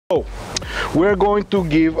So we're going to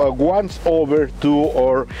give a once over to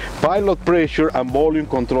our pilot pressure and volume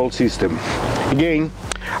control system. Again,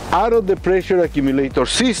 out of the pressure accumulator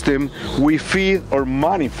system, we feed our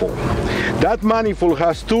manifold. That manifold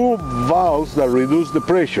has two valves that reduce the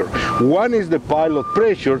pressure. One is the pilot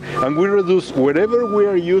pressure, and we reduce whatever we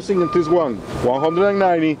are using in this one,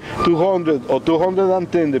 190, 200 or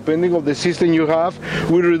 210, depending on the system you have,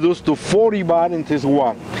 we reduce to 40 bar in this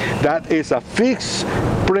one. That is a fixed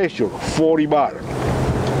pressure, 40 bar.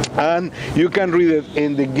 And you can read it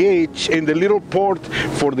in the gauge, in the little port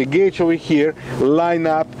for the gauge over here, line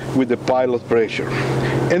up with the pilot pressure.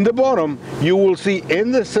 In the bottom, you will see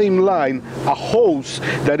in the same line a hose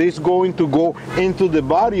that is going to go into the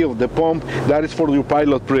body of the pump, that is for your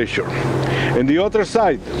pilot pressure. And the other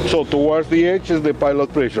side, so towards the edge is the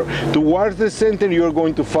pilot pressure. Towards the center, you're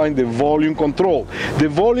going to find the volume control. The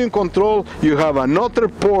volume control, you have another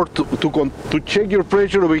port to check your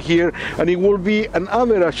pressure over here, and it will be an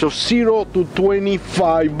average of 0 to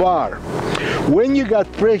 25 bar. When you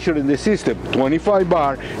got pressure in the system, 25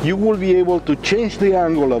 bar, you will be able to change the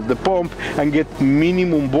angle of the pump and get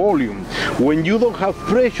minimum volume. When you don't have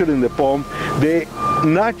pressure in the pump, the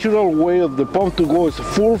natural way of the pump to go is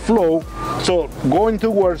full flow. So going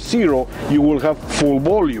towards 0, you will have full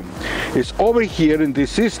volume. It's over here in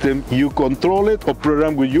this system. You control it or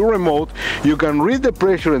program with your remote. You can read the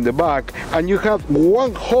pressure in the back, and you have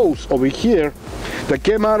one hose over here that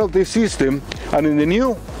came out of the system. And in the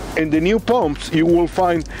new pumps, you will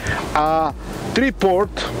find a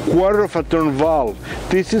 3-port quarter of a turn valve.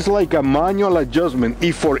 This is like a manual adjustment.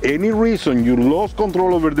 If for any reason you lost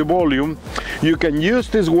control over the volume, you can use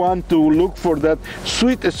this one to look for that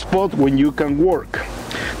sweet spot when you can work.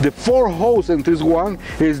 The 4 hose in this one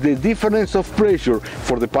is the difference of pressure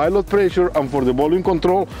for the pilot pressure and for the volume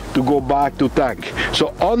control to go back to tank.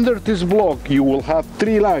 So under this block you will have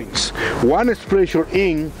 3 lines. One is pressure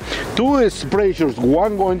in, 2 is pressures,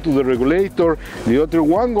 one going to the regulator, the other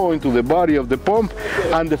one going to the body of the pump,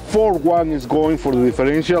 and the 4th one is going for the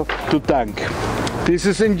differential to tank. This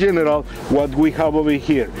is in general what we have over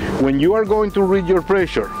here. When you are going to read your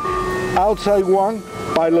pressure, outside one,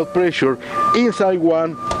 pilot pressure, inside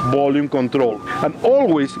one, volume control. And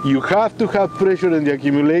always you have to have pressure in the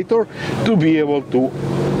accumulator to be able to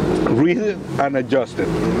read it and adjust it.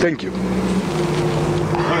 Thank you.